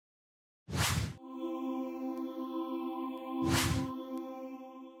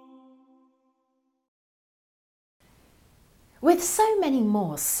With so many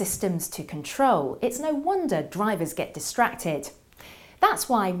more systems to control, it's no wonder drivers get distracted. That's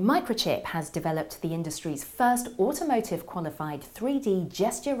why Microchip has developed the industry's first automotive-qualified 3D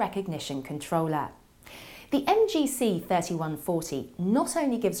gesture recognition controller. The MGC3140 not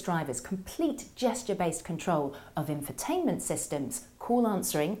only gives drivers complete gesture-based control of infotainment systems, call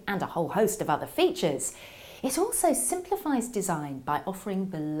answering and a whole host of other features, it also simplifies design by offering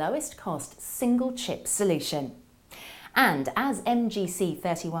the lowest cost single chip solution. And as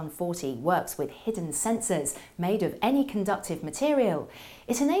MGC3140 works with hidden sensors made of any conductive material,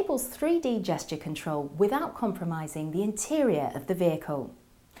 it enables 3D gesture control without compromising the interior of the vehicle.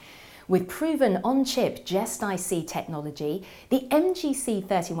 With proven on-chip Jest IC technology, the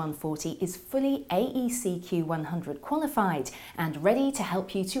MGC3140 is fully AEC-Q100 qualified and ready to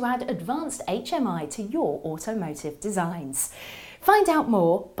help you to add advanced HMI to your automotive designs. Find out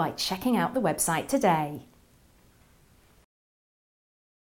more by checking out the website today.